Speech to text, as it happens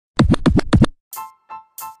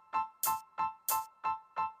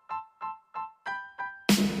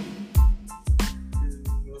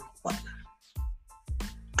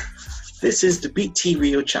This is the BT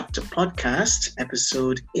Rio Chapter Podcast,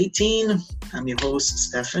 episode 18. I'm your host,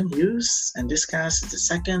 Stephen Hughes, and this cast is the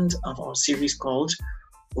second of our series called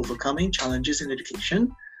Overcoming Challenges in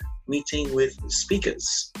Education, Meeting with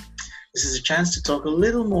Speakers. This is a chance to talk a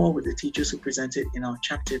little more with the teachers who presented in our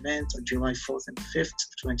chapter event on July 4th and 5th,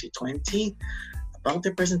 2020, about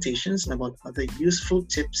their presentations and about other useful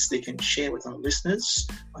tips they can share with our listeners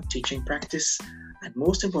on teaching practice and,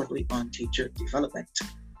 most importantly, on teacher development.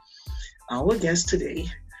 Our guest today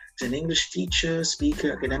is an English teacher,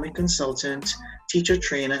 speaker, academic consultant, teacher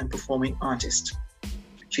trainer, and performing artist.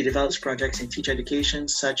 She develops projects in teacher education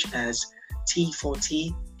such as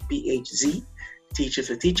T4T BHZ, Teacher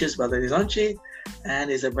for Teachers Belo Horizonte, and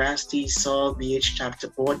is a Brass T Sol BH chapter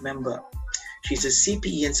board member. She's a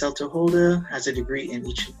CPE and CELTA holder, has a degree in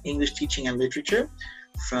English teaching and literature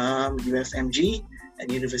from UFMG and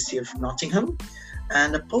University of Nottingham,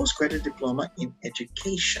 and a postgraduate diploma in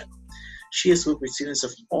education. She has worked with students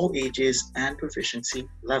of all ages and proficiency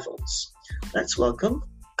levels. Let's welcome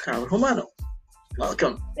Carol Romano.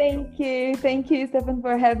 Welcome. Thank you, Stephen,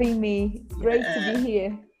 for having me. Great to be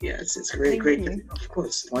here. Yes, it's great. Of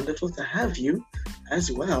course, wonderful to have you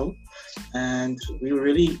as well. And we were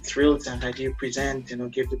really thrilled to have you present,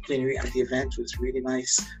 give the plenary at the event. It was really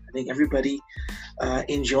nice. I think everybody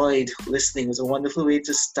enjoyed listening. It was a wonderful way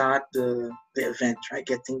to start the event, right?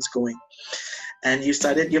 Get things going. And you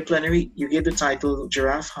started your plenary, you gave the title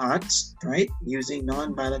Giraffe Hearts, right? Using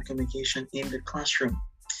nonviolent communication in the classroom.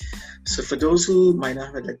 So for those who might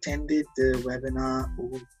not have attended the webinar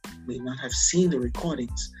or may not have seen the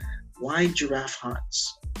recordings, why Giraffe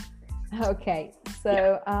Hearts? Okay,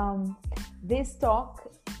 so this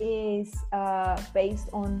talk is based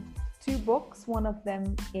on two books. One of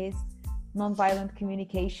them is Nonviolent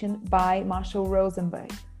Communication by Marshall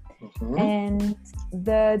Rosenberg. Mm-hmm. And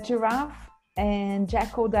the giraffe and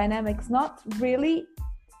jackal dynamics, not really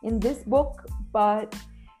in this book, but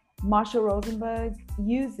Marshall Rosenberg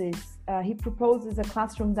he proposes a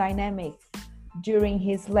classroom dynamic during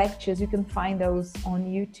his lectures. You can find those on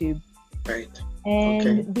YouTube. Right.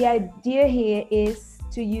 And the idea here is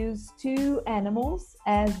to use two animals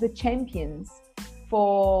as the champions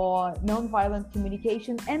for nonviolent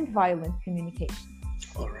communication and violent communication.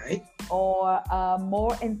 All right. Or a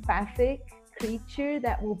more empathic creature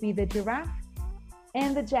that will be the giraffe,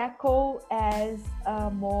 and the jackal as a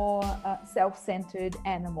more self-centered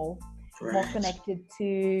animal, right, more connected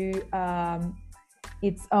to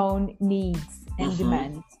its own needs and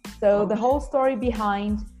demands. So the whole story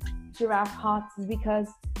behind Giraffe Hearts is because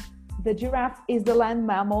the giraffe is the land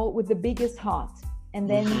mammal with the biggest heart. And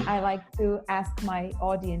then I like to ask my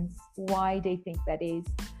audience why they think that is.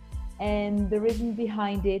 And the reason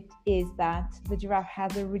behind it is that the giraffe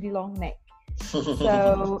has a really long neck.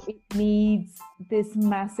 So it needs this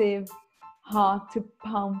massive heart to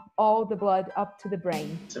pump all the blood up to the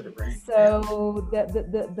brain. So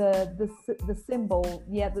the symbol,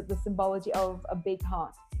 the symbology of a big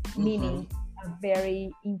heart, meaning a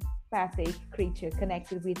very empathic creature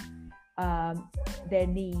connected with their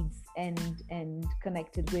needs and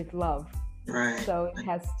connected with love. Right. So it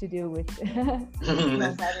has to do with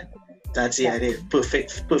that's the idea.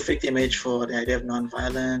 Perfect image for the idea of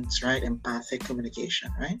nonviolence, right? Empathic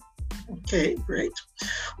communication, right? Okay, great.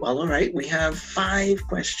 Well, all right. We have 5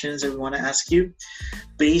 questions that we want to ask you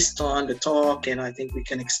based on the talk, and I think we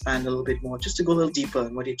can expand a little bit more just to go a little deeper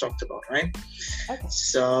in what you talked about, right? Okay.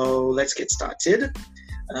 So let's get started.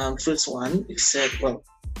 First one, you said,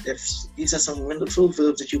 these are some wonderful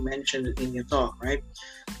verbs that you mentioned in your talk, right?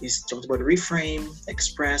 You talked about reframe,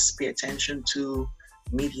 express, pay attention to,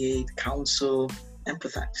 mediate, counsel,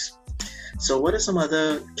 empathize. So what are some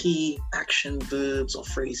other key action verbs or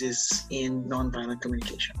phrases in nonviolent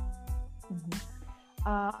communication?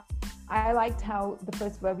 I liked how the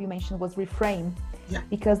first verb you mentioned was reframe,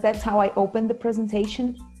 because that's how I opened the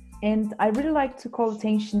presentation. And I really like to call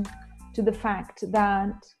attention to the fact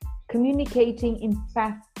that communicating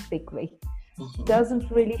empathically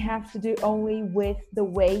doesn't really have to do only with the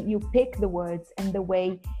way you pick the words and the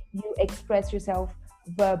way you express yourself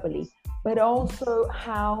verbally, but also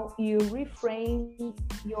how you reframe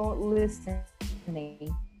your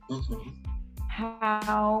listening,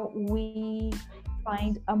 how we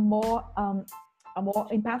find a more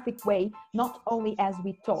empathic way, not only as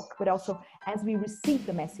we talk, but also as we receive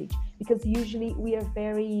the message, because usually we are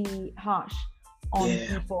very harsh on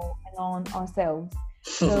people and on ourselves.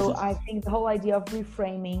 So I think the whole idea of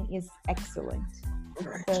reframing is excellent.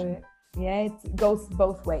 Right. So it goes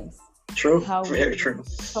both ways. True. Very true.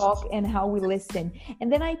 Talk and how we listen.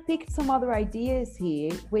 And then I picked some other ideas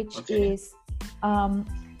here, which is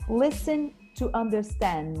listen to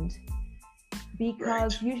understand,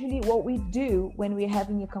 because usually what we do when we're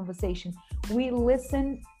having a conversation, we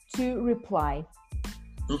listen to reply.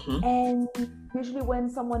 And usually when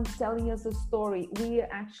someone's telling us a story, we are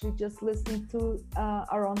actually just listening to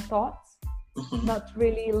our own thoughts, not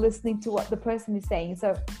really listening to what the person is saying.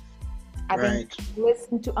 So I think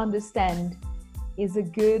listen to understand is a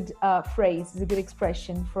good phrase, is a good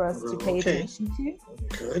expression for us to pay attention to.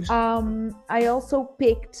 Good. I also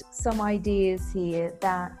picked some ideas here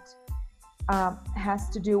that has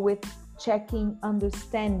to do with checking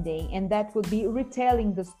understanding, and that would be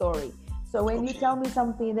retelling the story. So when you tell me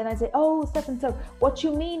something, then I say, oh, Stefan, so what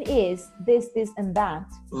you mean is this, and that,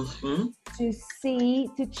 to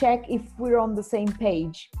check if we're on the same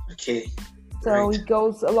page. Okay. So it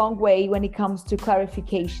goes a long way when it comes to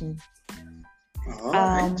clarification.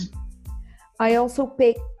 I also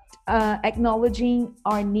picked acknowledging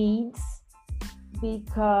our needs,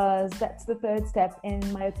 because that's the third step. In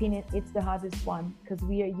my opinion, it's the hardest one, because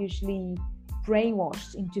we are usually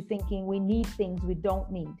brainwashed into thinking we need things we don't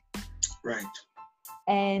need. Right.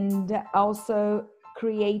 And also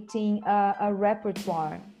creating a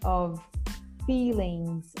repertoire of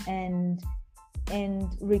feelings and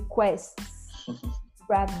requests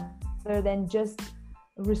rather than just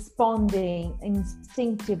responding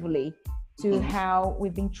instinctively to how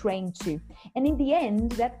we've been trained to. And in the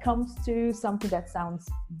end, that comes to something that sounds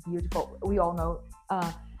beautiful. We all know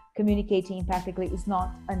communicating empathically is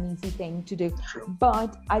not an easy thing to do.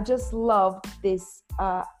 But I just love this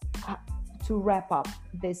to wrap up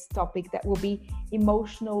this topic, that will be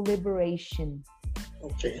emotional liberation.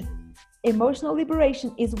 Okay. Emotional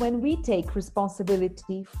liberation is when we take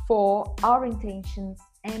responsibility for our intentions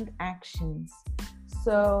and actions.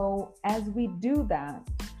 So as we do that,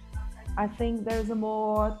 I think there's a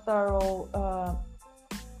more thorough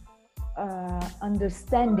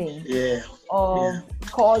understanding of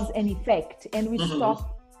cause and effect, and we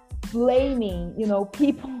stop blaming,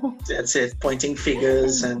 people. That's it, pointing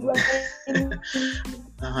figures and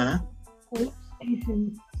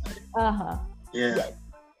Yes.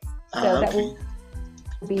 So that will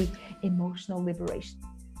be emotional liberation.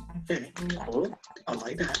 Cool. I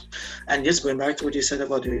like that. And just going back to what you said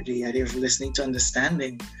about the idea of listening to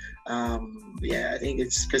understanding, I think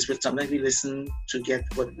it's because sometimes we listen to get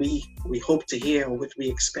what we hope to hear, or what we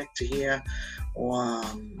expect to hear, or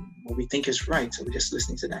what we think is right. So we're just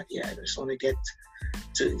listening to that. I just want to get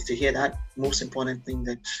to hear that most important thing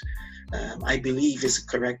that I believe is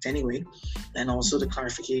correct anyway, and also the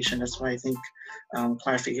clarification. That's why I think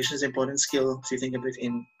clarification is an important skill to think of it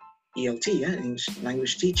in ELT, English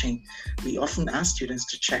language teaching. We often ask students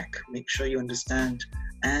to check, make sure you understand,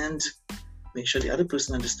 and make sure the other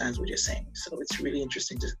person understands what you're saying. So it's really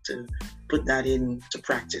interesting to put that into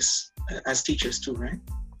practice as teachers too, right?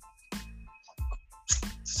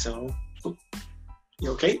 So,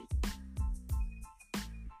 you okay?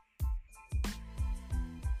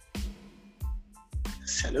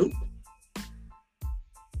 Hello?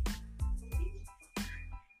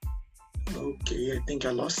 Okay, I think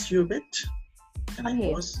I lost you a bit. I'm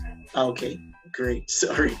here. Okay, great.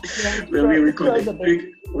 Sorry. Yeah,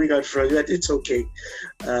 we got frozen. It's okay.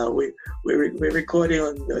 We're recording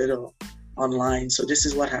on online, so this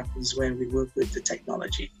is what happens when we work with the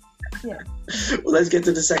technology. Yeah. Well, let's get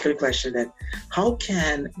to the second question then. How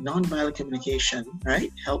can nonviolent communication,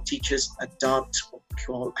 help teachers adopt what we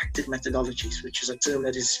call active methodologies, which is a term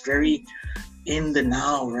that is very in the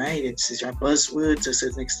now, right? It's our buzzword to a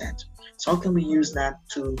certain extent. So how can we use that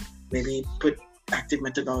to maybe put active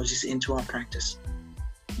methodologies into our practice?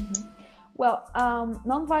 Well,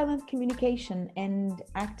 nonviolent communication and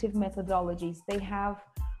active methodologies, they have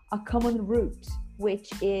a common root,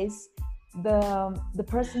 which is the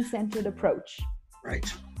person-centered approach, right?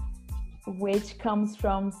 Which comes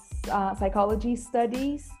from psychology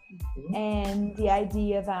studies, and the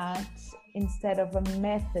idea that instead of a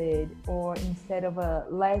method, or instead of a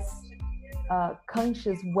less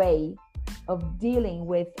conscious way of dealing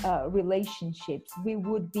with relationships, we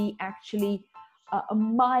would be actually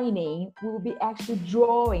we will be actually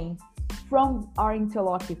drawing from our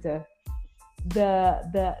interlocutor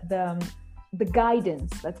the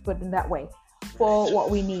guidance, let's put it in that way, for what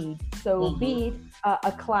we need. So be it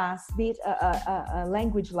a class, be it a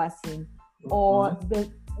language lesson, or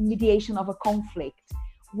the mediation of a conflict,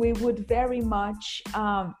 we would very much,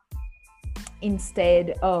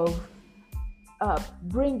 instead of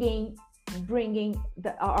bringing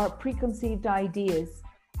our preconceived ideas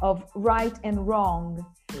of right and wrong,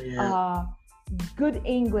 good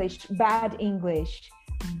English, bad English,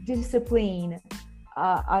 discipline,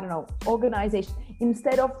 organization,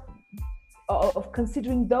 instead of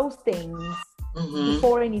considering those things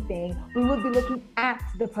before anything. We would be looking at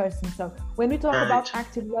the person. So when we talk about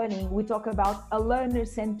active learning, we talk about a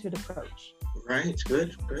learner-centered approach. Right,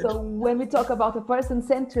 good. So when we talk about a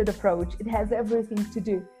person-centered approach, it has everything to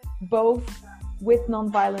do both with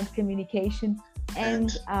nonviolent communication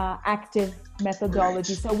and active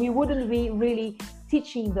methodology. So we wouldn't be really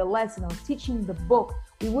teaching the lesson or teaching the book.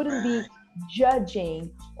 We wouldn't be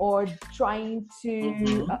judging or trying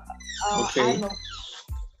to I don't know,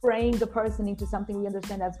 frame the person into something we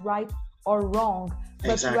understand as right or wrong,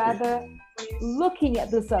 but rather looking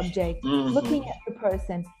at the subject, looking at the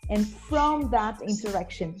person, and from that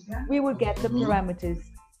interaction, we would get the parameters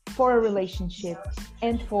for a relationship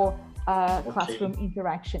and for classroom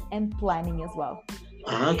interaction and planning as well.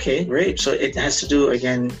 Okay, great. So it has to do,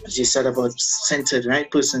 again, as you said, about centered, right?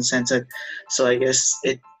 Person-centered. So I guess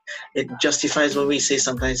it justifies when we say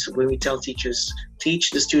sometimes, when we tell teachers, teach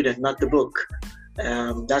the student, not the book.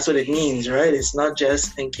 That's what it means, right? It's not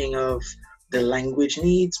just thinking of the language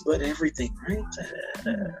needs, but everything, right?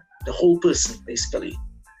 The whole person, basically.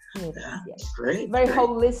 Yes. Great. Very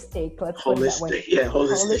holistic. Let's put it that way. Yeah,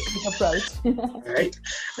 holistic approach. Right.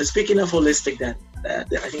 And speaking of holistic, then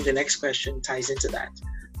I think the next question ties into that.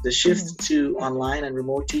 The shift to online and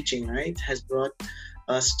remote teaching, right, has brought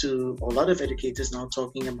us to a lot of educators now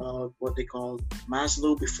talking about what they call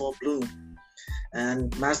Maslow before Bloom.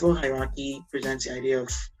 And Maslow hierarchy presents the idea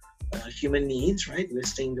of human needs, right,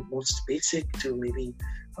 listing the most basic to maybe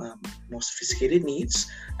most sophisticated needs.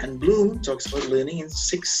 And Bloom talks about learning in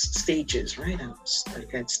 6 stages, right,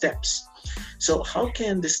 and steps. So how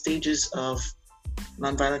can the stages of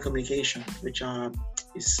nonviolent communication, which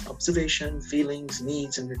is observation, feelings,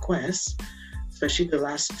 needs, and requests, especially the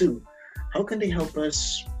last 2, how can they help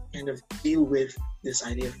us kind of deal with this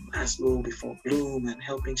idea of Maslow before Bloom and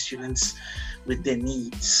helping students with their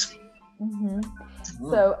needs?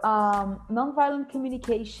 So nonviolent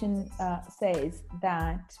communication says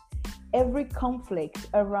that every conflict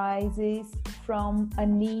arises from a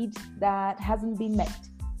need that hasn't been met.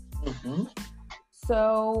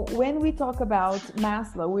 So when we talk about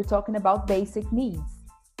Maslow, we're talking about basic needs.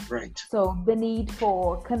 Right. So the need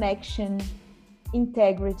for connection,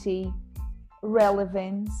 integrity,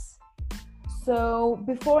 relevance. So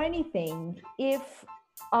before anything, if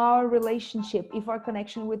our relationship, if our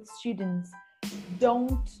connection with students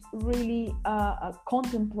don't really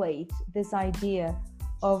contemplate this idea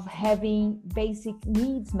of having basic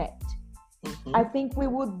needs met, I think we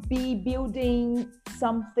would be building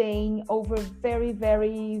something over very,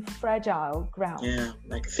 very fragile ground. Yeah,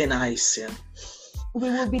 like thin ice, We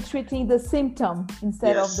will be treating the symptom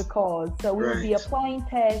instead of the cause. So we will be applying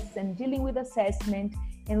tests and dealing with assessment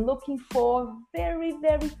and looking for very,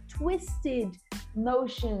 very twisted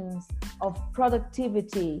notions of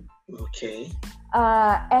productivity,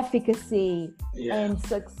 efficacy, and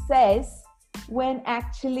success, when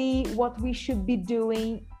actually what we should be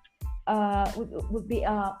doing would be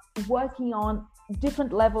working on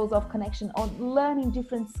different levels of connection, on learning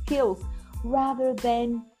different skills, rather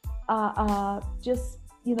than just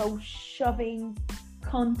shoving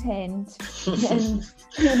content and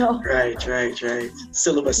right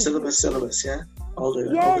syllabus all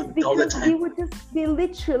the time. We would just be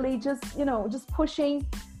literally just pushing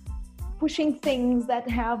things that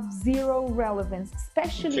have zero relevance,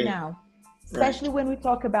 especially now, when we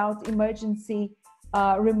talk about emergency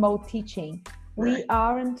remote teaching. We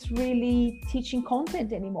aren't really teaching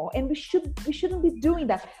content anymore, and we shouldn't be doing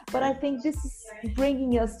that. But I think this is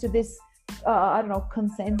bringing us to this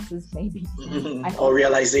consensus maybe, or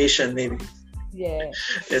realization maybe. Yeah,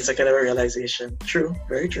 it's a kind of a realization. True,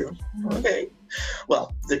 very true. Okay,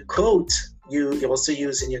 well, the quote you also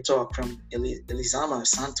use in your talk from Elizama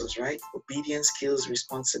Santos, right? Obedience kills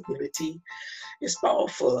responsibility. It's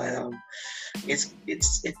powerful.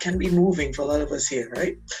 It can be moving for a lot of us here,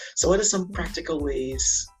 right? So what are some practical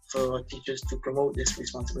ways for teachers to promote this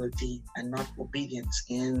responsibility and not obedience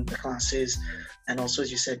in the classes? And also,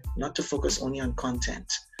 as you said, not to focus only on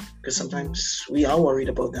content, because sometimes we are worried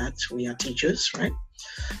about that. We are teachers, right?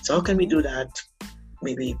 So how can we do that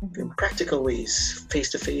maybe in practical ways,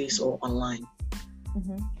 face-to-face or online?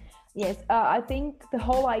 Yes, I think the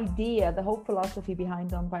whole idea, the whole philosophy behind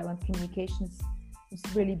nonviolent communications is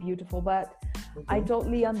really beautiful, but I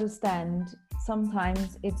totally understand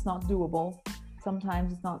sometimes it's not doable,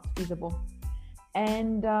 sometimes it's not feasible.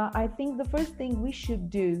 And I think the first thing we should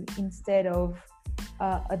do, instead of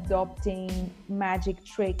adopting magic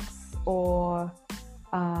tricks or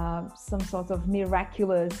some sort of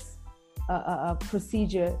miraculous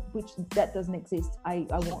procedure, which that doesn't exist, I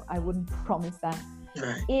wouldn't promise that,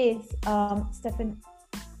 is Stefan,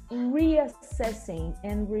 reassessing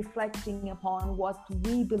and reflecting upon what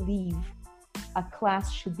we believe a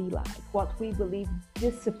class should be like, what we believe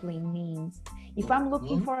discipline means. If I'm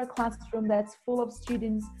looking for a classroom that's full of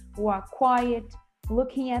students who are quiet,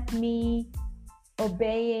 looking at me,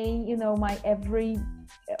 obeying, my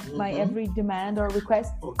every demand or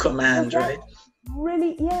request, or command, right?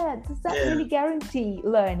 Does that really guarantee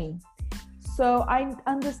learning? So I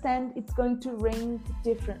understand it's going to ring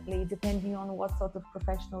differently depending on what sort of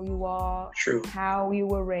professional you are, how you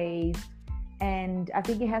were raised. And I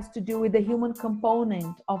think it has to do with the human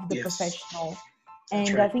component of the professional.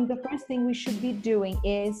 And I think the first thing we should be doing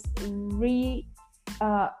is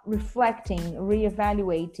reflecting,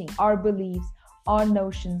 reevaluating our beliefs, our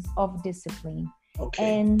notions of discipline.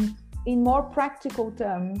 And in more practical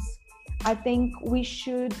terms, I think we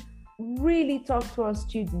should really talk to our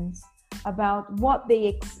students about what they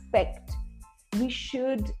expect. We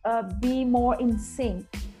should be more in sync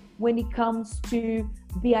when it comes to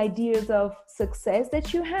the ideas of success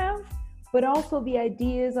that you have, but also the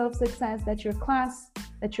ideas of success that your class,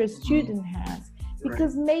 that your student has.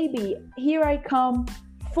 Because maybe here I come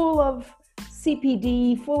full of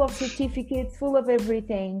CPD, full of certificates, full of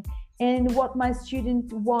everything, and what my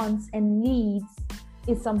student wants and needs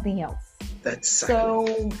is something else. So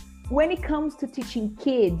when it comes to teaching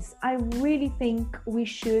kids, I really think we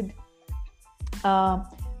should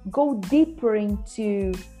go deeper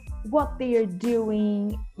into what they are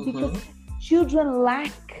doing, because children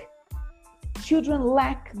lack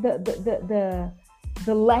the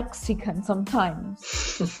lexicon sometimes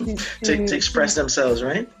to express themselves,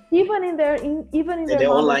 right? Even in their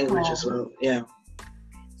own language as well. Yeah.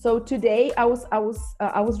 So today I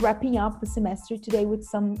was wrapping up the semester today with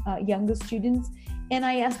some younger students, and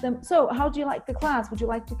I asked them, so how do you like the class? Would you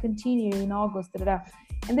like to continue in August?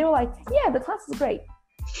 And they were like, yeah, the class is great.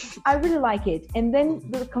 I really like it. And then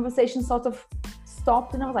the conversation sort of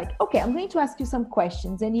stopped, and I was like, okay, I'm going to ask you some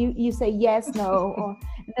questions, and you say yes, no,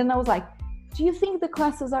 and then I was like, do you think the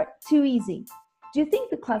classes are too easy? Do you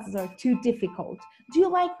think the classes are too difficult? Do you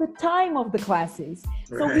like the time of the classes?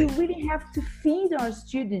 So we really have to feed our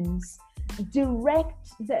students,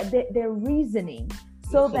 direct their reasoning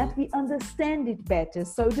so that we understand it better.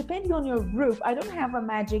 So depending on your group, I don't have a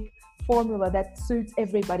magic formula that suits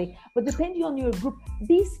everybody, but depending on your group,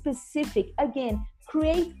 be specific. Again,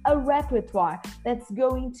 create a repertoire that's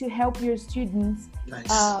going to help your students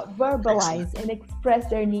verbalize and express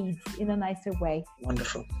their needs in a nicer way.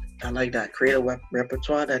 Wonderful. I like that. Create a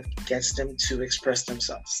repertoire that gets them to express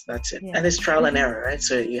themselves. That's it. And it's trial and error, right?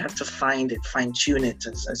 So you have to find it, fine tune it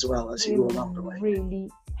as well as you go along the way. Really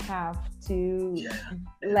have to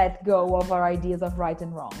let go of our ideas of right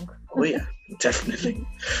and wrong. Oh yeah, definitely.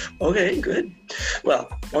 Okay, good. Well,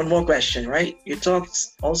 one more question, right? You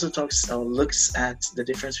looks at the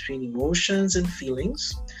difference between emotions and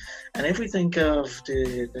feelings. And if we think of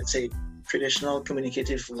the, let's say, traditional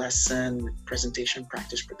communicative lesson, presentation,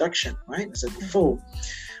 practice, production, right? As I said before,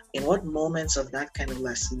 in what moments of that kind of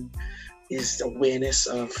lesson is the awareness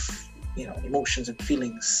of, emotions and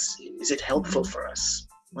feelings? Is it helpful for us?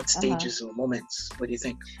 What stages or moments? What do you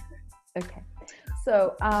think? Okay.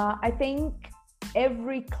 So I think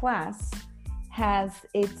every class has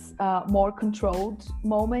its more controlled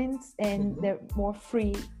moments, and they're more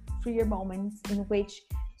freer moments in which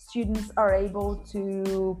students are able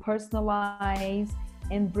to personalize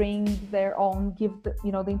and bring their own,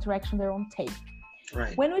 the interaction their own take.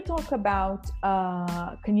 Right. When we talk about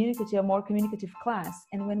a more communicative class,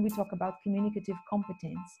 and when we talk about communicative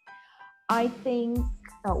competence, I think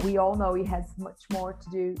we all know it has much more to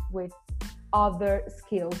do with other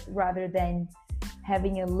skills rather than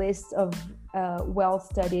having a list of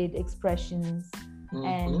well-studied expressions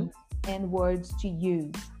and words to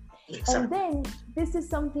use. Exactly. And then this is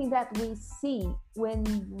something that we see when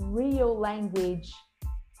real language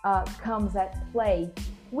comes at play,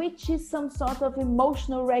 which is some sort of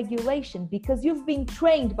emotional regulation, because you've been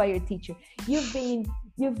trained by your teacher. You've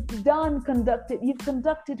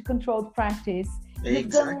conducted controlled practice. You've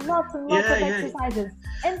done lots and lots of exercises.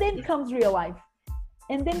 And then comes real life.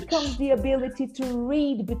 And then comes the ability to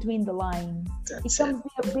read between the lines. It comes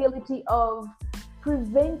the ability of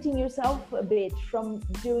preventing yourself a bit from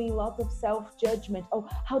doing lots of self-judgment. Oh,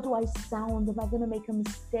 how do I sound? Am I going to make a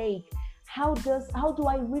mistake? How do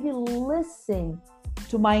I really listen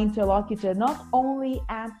to my interlocutor, not only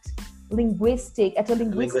at a linguistic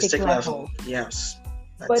level. Yes.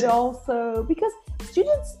 But also because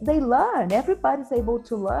students, they learn. Everybody's able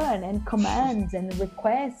to learn, and commands and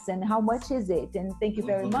requests and how much is it and thank you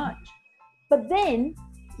very much. But then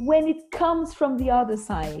when it comes from the other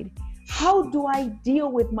side, how do I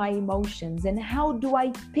deal with my emotions, and how do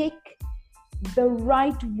I pick the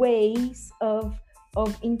right ways of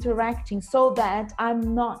interacting so that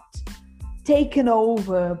I'm not taken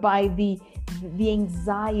over by the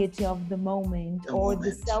anxiety of the moment, or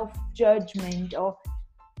the self-judgment, or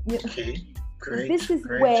okay, great. This is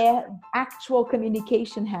where actual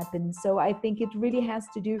communication happens. So I think it really has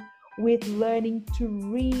to do with learning to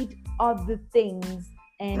read other things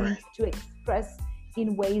and to express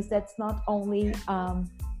in ways that's not only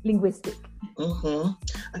linguistic. Mm-hmm.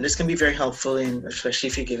 And this can be very helpful, especially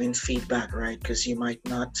if you're giving feedback, right? Because you might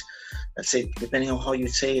not, let's say, depending on how you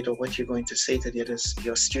say it or what you're going to say to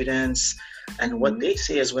your students, and what they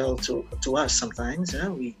say as well to us. Sometimes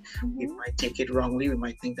we might take it wrongly. We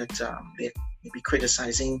might think that they're maybe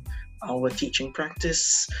criticizing our teaching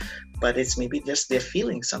practice, but it's maybe just their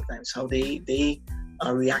feelings sometimes, how they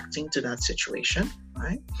are reacting to that situation,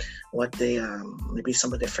 right? What they maybe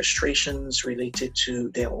some of their frustrations related to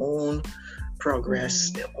their own progress,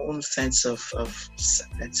 their own sense of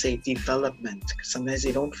let's say development. Sometimes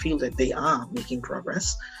they don't feel that they are making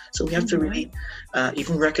progress, so we have to really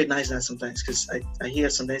even recognize that sometimes, because I hear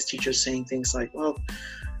sometimes teachers saying things like, well,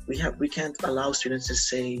 we can't allow students to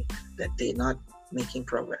say that they're not making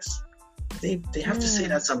progress. They have to say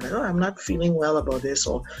that sometimes. Oh, I'm not feeling well about this,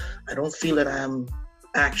 or I don't feel that I'm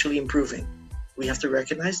actually improving. We have to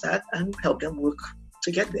recognize that and help them work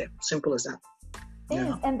to get there. Simple as that.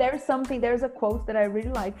 Yes, and there's a quote that I really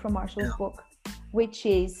like from Marshall's book, which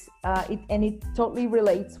is, it totally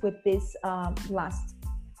relates with this last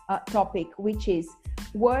topic, which is,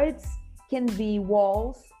 words can be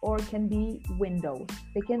walls or can be windows.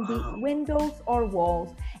 They can be windows or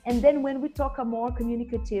walls. And then when we talk a more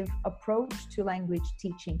communicative approach to language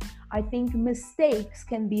teaching, I think mistakes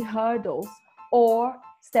can be hurdles or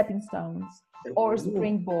stepping stones or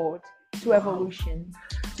springboard to evolution,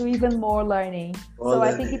 to even more learning. So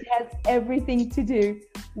I think it has everything to do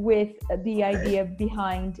with the idea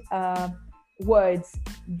behind words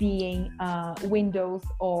being windows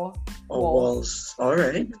or walls. All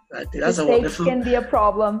right. That's a mistakes can be a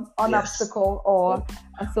problem, an obstacle, or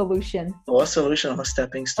a solution. Or a solution, or a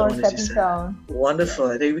stepping stone.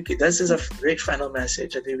 Wonderful. I think this is a great final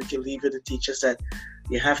message. I think we can leave with the teachers that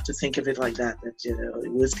you have to think of it like that,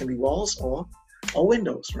 words can be walls or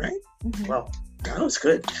windows, right? Wow, that was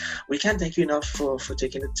good. We can't thank you enough for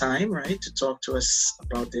taking the time, right, to talk to us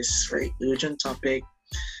about this very urgent topic,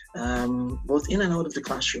 both in and out of the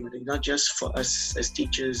classroom. I think not just for us as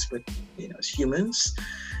teachers, but as humans.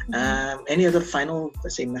 Any other final,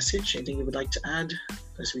 let's say, message? Anything you would like to add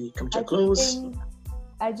as we come to a close?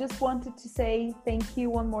 I just wanted to say thank you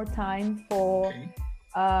one more time for.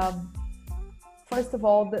 First of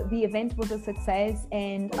all, the event was a success,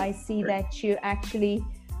 and I see that you actually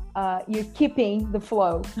you're keeping the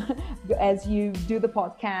flow as you do the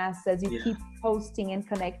podcast, as you keep posting and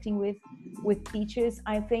connecting with teachers.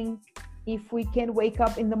 I think if we can wake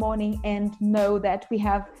up in the morning and know that we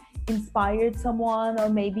have inspired someone or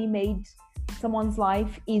maybe made someone's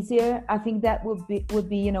life easier, I think that would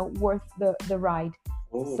be worth the ride.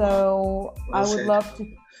 So I would love to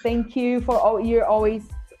thank you for you're always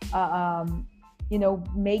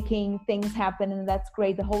making things happen, and that's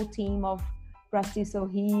great. The whole team of Brastiço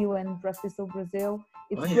Rio and Brastiço Brazil,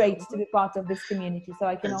 it's great to be part of this community. So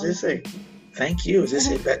I can only say thank you. As they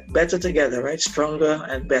say, better together, right? Stronger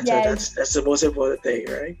and better. Yes. That's the most important thing,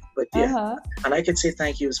 right? But and I can say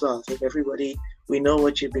thank you as well. I think everybody, we know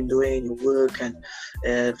what you've been doing, your work, and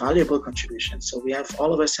valuable contribution. So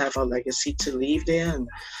all of us have our legacy to leave there, and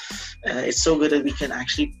it's so good that we can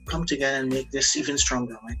actually come together and make this even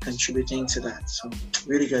stronger, right? Contributing to that. So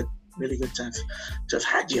really good to have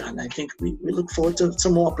had you, and I think we look forward to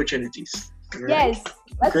some more opportunities. Right? Yes,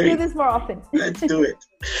 let's do this more often. Let's do it.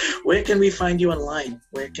 Where can we find you online?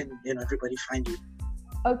 Where can everybody find you?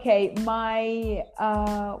 Okay, my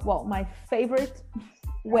my favorite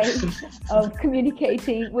way of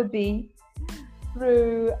communicating would be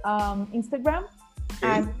through Instagram.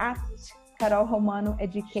 I'm at Carol Romano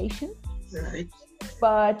Education. Right.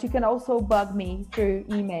 But you can also bug me through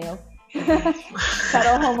email.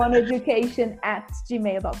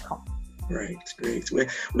 carolromanoeducation@gmail.com. Right, great.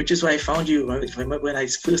 Which is why I found you. I remember when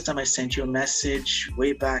first time I sent you a message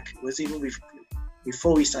way back. It was even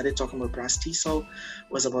before we started talking about Brastiço.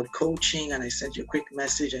 Was about coaching, and I sent you a quick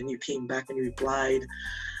message, and you came back and you replied,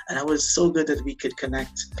 and I was so good that we could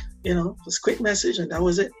connect. Just quick message, and that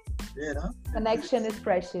was it. Connection is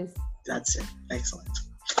precious. That's it. Excellent.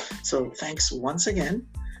 So thanks once again.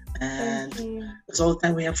 And that's all the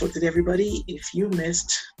time we have for today, everybody. If you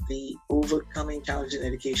missed the Overcoming Challenges in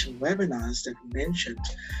Education webinars that we mentioned,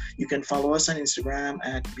 you can follow us on Instagram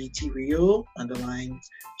at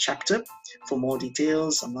BTRio_chapter for more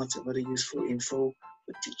details and lots of other useful info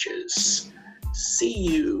for teachers. See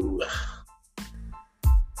you.